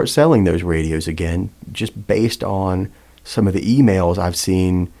going to start selling those radios again, just based on some of the emails I've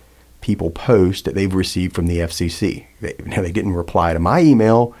seen people post that they've received from the FCC. They didn't reply to my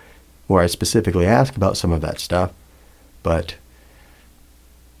email where I specifically asked about some of that stuff, but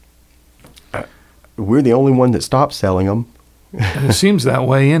we're the only one that stopped selling them. It seems that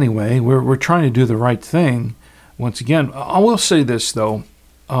way anyway. We're trying to do the right thing. Once again, I will say this though.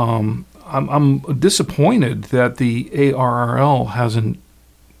 I'm disappointed that the ARRL hasn't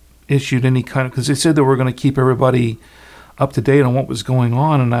issued any kind of, because they said that we're going to keep everybody up to date on what was going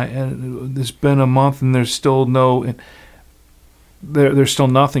on, and there's been a month and there's still there's still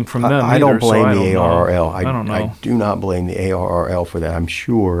nothing from them. I don't blame the ARRL. I don't know. I do not blame the ARRL for that. I'm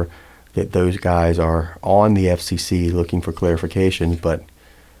sure that those guys are on the FCC looking for clarifications, but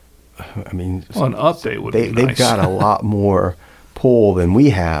I mean, an update would be nice. They've got a lot more pull than we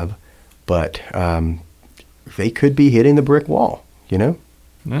have, but they could be hitting the brick wall, you know?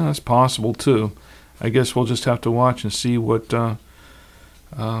 Yeah, that's possible too. I guess we'll just have to watch and see what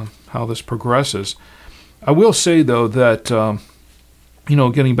how this progresses. I will say though that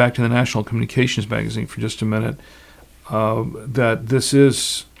getting back to the National Communications Magazine for just a minute, that this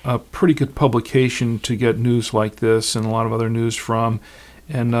is a pretty good publication to get news like this and a lot of other news from,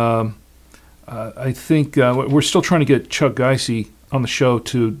 and I think we're still trying to get Chuck Geisey on the show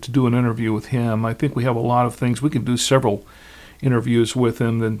to do an interview with him. I think we have a lot of things. We could do several interviews with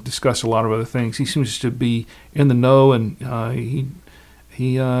him and discuss a lot of other things. He seems to be in the know, and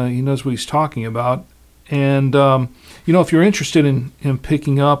he knows what he's talking about. And if you're interested in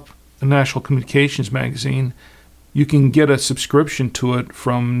picking up a National Communications Magazine, you can get a subscription to it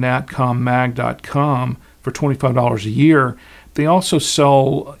from natcommag.com for $25 a year. They also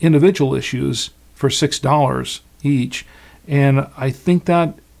sell individual issues for $6 each. And I think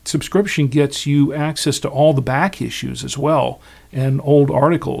that subscription gets you access to all the back issues as well, and old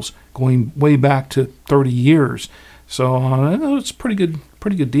articles going way back to 30 years. So it's a pretty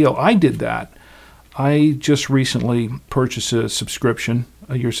good deal. I did that. I just recently purchased a subscription,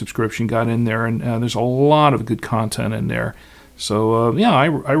 a year subscription, got in there, and there's a lot of good content in there. So I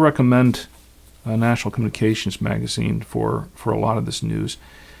recommend National Communications Magazine for a lot of this news.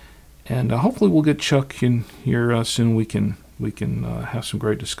 And hopefully we'll get Chuck in here soon. We can have some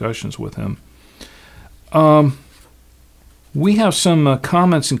great discussions with him. We have some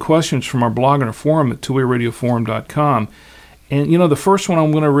comments and questions from our blog and our forum at twowayradioforum.com. And, the first one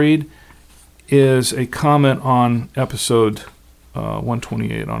I'm going to read is a comment on episode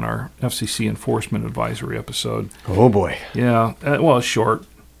 128 on our FCC Enforcement Advisory episode. Oh, boy. Yeah, it's short.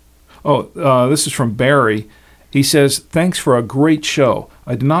 This is from Barry. He says, "Thanks for a great show.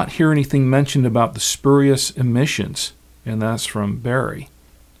 I did not hear anything mentioned about the spurious emissions." And that's from Barry.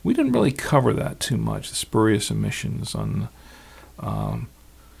 We didn't really cover that too much, the spurious emissions on that.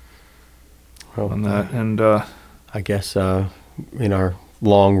 And I guess in our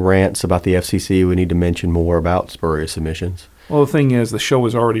long rants about the FCC, we need to mention more about spurious emissions. Well, the thing is, the show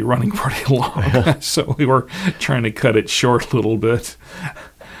was already running pretty long, so we were trying to cut it short a little bit.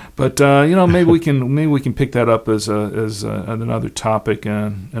 But maybe we can pick that up as another topic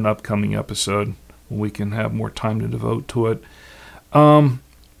in an upcoming episode when we can have more time to devote to it.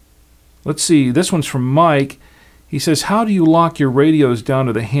 Let's see. This one's from Mike. He says, "How do you lock your radios down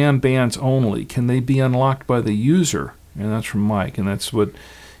to the ham bands only? Can they be unlocked by the user?" And that's from Mike. And that's what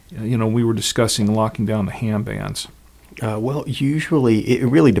we were discussing, locking down the ham bands. Well, usually it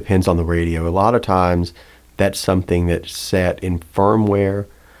really depends on the radio. A lot of times that's something that's set in firmware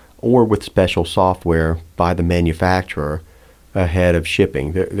or with special software by the manufacturer ahead of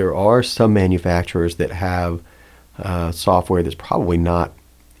shipping. There are some manufacturers that have software that's probably not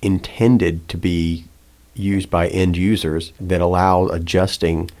intended to be used by end users that allow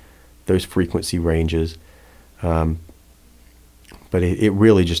adjusting those frequency ranges. But it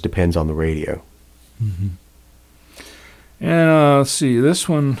really just depends on the radio. Mm-hmm. And let's see, this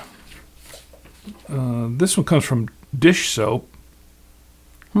one This one comes from Dish Soap.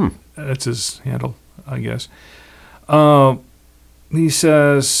 That's his handle, I guess. He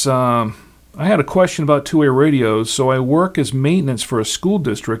says, I had a question about two-way radios. So I work as maintenance for a school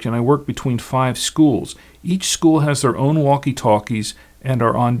district, and I work between 5 schools. Each school has their own walkie-talkies and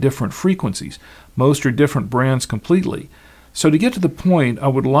are on different frequencies. Most are different brands completely. So to get to the point, I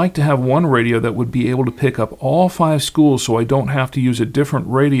would like to have one radio that would be able to pick up all 5 schools so I don't have to use a different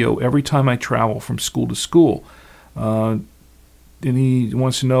radio every time I travel from school to school. And he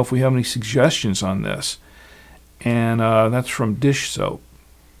wants to know if we have any suggestions on this. And that's from Dish Soap.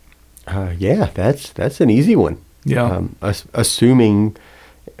 Yeah, that's an easy one. Yeah. Assuming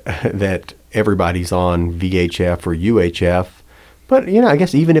that everybody's on VHF or UHF. But, I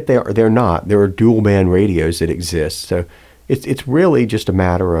guess even if they're not, there are dual band radios that exist. So it's really just a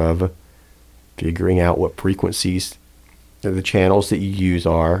matter of figuring out what frequencies the channels that you use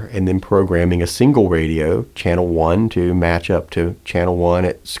are, and then programming a single radio, channel 1, to match up to channel 1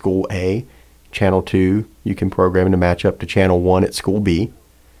 at school A. Channel 2, you can program to match up to channel 1 at school B.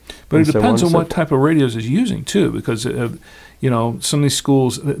 But it depends on what type of radios it's using, too, because, some of these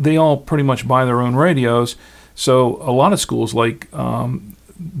schools, they all pretty much buy their own radios. So a lot of schools, like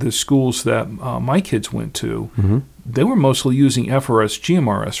the schools that my kids went to, they were mostly using FRS,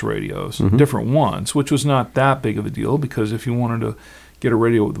 GMRS radios, different ones, which was not that big of a deal, because if you wanted to get a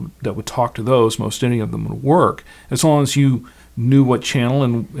radio that would talk to those, most any of them would work, as long as you knew what channel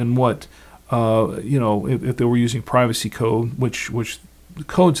and what, if they were using privacy code, which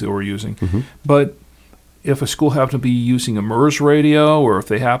codes they were using. But if a school happened to be using a MERS radio, or if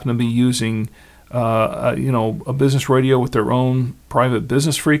they happen to be using a business radio with their own private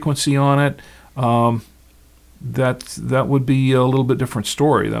business frequency on it, that would be a little bit different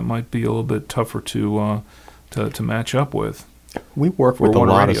story. That might be a little bit tougher to match up with. We work with a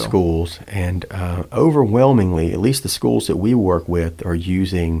lot of schools, and overwhelmingly, at least the schools that we work with, are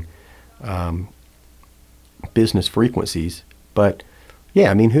using business frequencies. But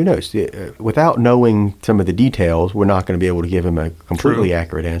yeah, who knows? Without knowing some of the details, we're not going to be able to give him a completely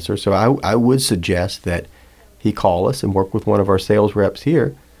accurate answer. So I would suggest that he call us and work with one of our sales reps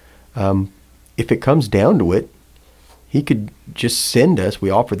here. If it comes down to it, he could just send us, we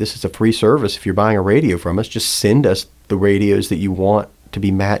offer this as a free service if you're buying a radio from us, just send us the radios that you want to be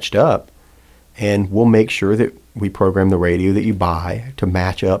matched up, and we'll make sure that we program the radio that you buy to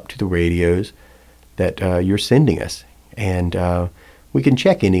match up to the radios that you're sending us. And we can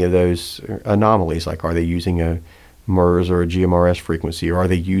check any of those anomalies, like are they using a MERS or a GMRS frequency, or are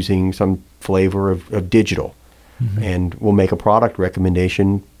they using some flavor of digital? And we'll make a product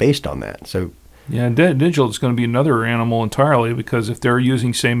recommendation based on that. So yeah, digital is going to be another animal entirely, because if they're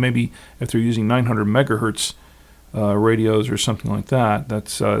using, say, maybe if they're using 900 megahertz radios or something like that,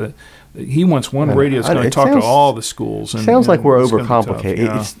 that's he wants one radio that's going to talk to all the schools. And, sounds like we're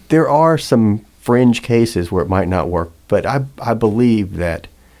overcomplicating. There are some fringe cases where it might not work, but I believe that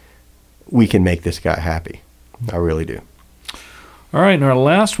we can make this guy happy. I really do. All right, and our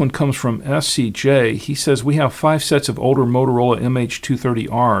last one comes from SCJ. He says, we have 5 sets of older Motorola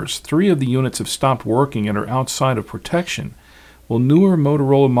MH230Rs. 3 of the units have stopped working and are outside of protection. Will newer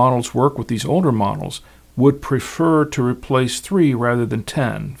Motorola models work with these older models? Would prefer to replace 3 rather than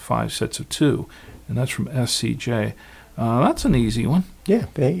 10, 5 sets of 2. And that's from SCJ. That's an easy one. Yeah,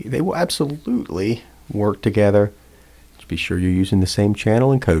 they will absolutely work together. Just be sure you're using the same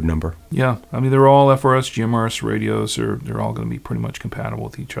channel and code number. Yeah, they're all FRS, GMRS radios. They're all going to be pretty much compatible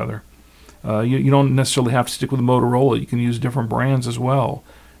with each other. You don't necessarily have to stick with the Motorola. You can use different brands as well,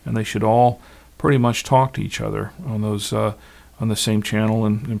 and they should all pretty much talk to each other on those on the same channel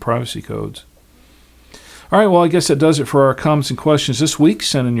and privacy codes. All right, well, I guess that does it for our comments and questions this week.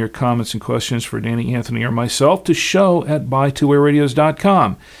 Send in your comments and questions for Danny, Anthony, or myself to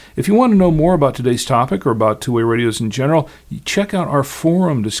show@buytwowayradios.com. If you want to know more about today's topic or about two-way radios in general, check out our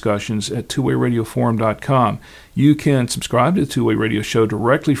forum discussions at twowayradioforum.com. You can subscribe to the Two-Way Radio Show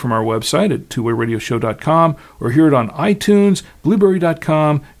directly from our website at twowayradioshow.com, or hear it on iTunes,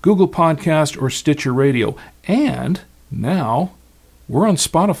 Blueberry.com, Google Podcast, or Stitcher Radio. And now we're on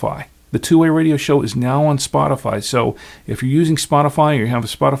Spotify. The Two-Way Radio Show is now on Spotify. So if you're using Spotify or you have a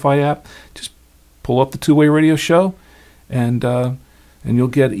Spotify app, just pull up the Two-Way Radio Show, and you'll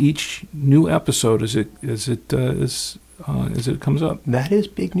get each new episode as it comes up. That is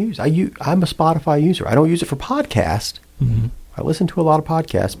big news. I'm a Spotify user. I don't use it for podcasts. Mm-hmm. I listen to a lot of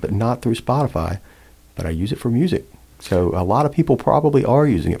podcasts, but not through Spotify. But I use it for music. So a lot of people probably are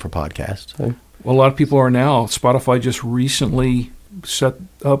using it for podcasts. So. Well, a lot of people are now. Spotify just recently set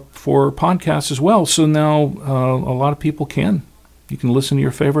up for podcasts as well. So now a lot of people can you can listen to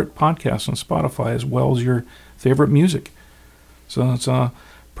your favorite podcasts on Spotify as well as your favorite music. So it's a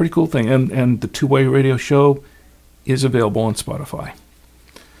pretty cool thing. And the Two-Way Radio Show is available on Spotify.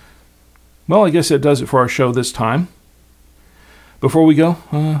 Well, I guess that does it for our show this time. Before we go,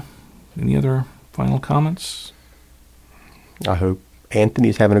 any other final comments? I hope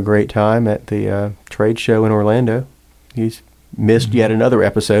Anthony's having a great time at the trade show in Orlando. He's missed yet another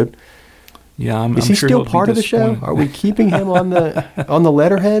episode. Yeah, Is he still part of the show? Are we keeping him on the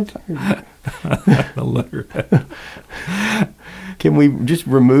letterhead? The letterhead. Can we just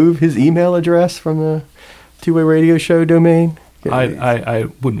remove his email address from the Two-Way Radio Show domain? I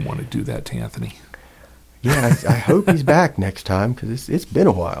wouldn't want to do that to Anthony. Yeah, I hope he's back next time because it's been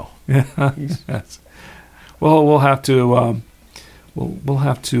a while. Yeah. Yes. Well, we'll have to we'll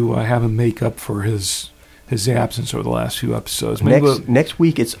have to have him make up for his absence over the last few episodes. Next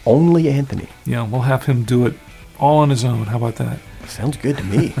week it's only Anthony. Yeah, we'll have him do it all on his own. How about that? Sounds good to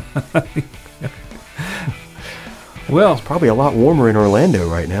me. Well, it's probably a lot warmer in Orlando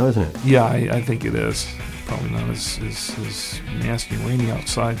right now, isn't it? Yeah, I think it is. Probably not as nasty and rainy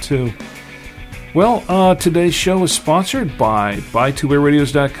outside, too. Well, today's show is sponsored by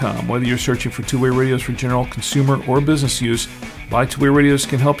BuyTwoWayRadios.com. Whether you're searching for two-way radios for general consumer or business use, Buy Two-Way Radios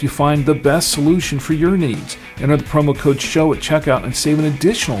can help you find the best solution for your needs. Enter the promo code SHOW at checkout and save an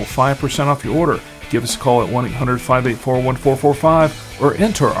additional 5% off your order. Give us a call at 1-800-584-1445 or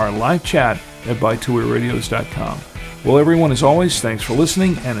enter our live chat at BuyTwoWayRadios.com. Well, everyone, as always, thanks for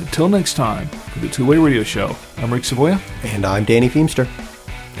listening, and until next time, for the Two-Way Radio Show, I'm Rick Savoya. And I'm Danny Feemster.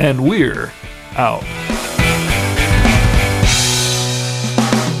 And we're out.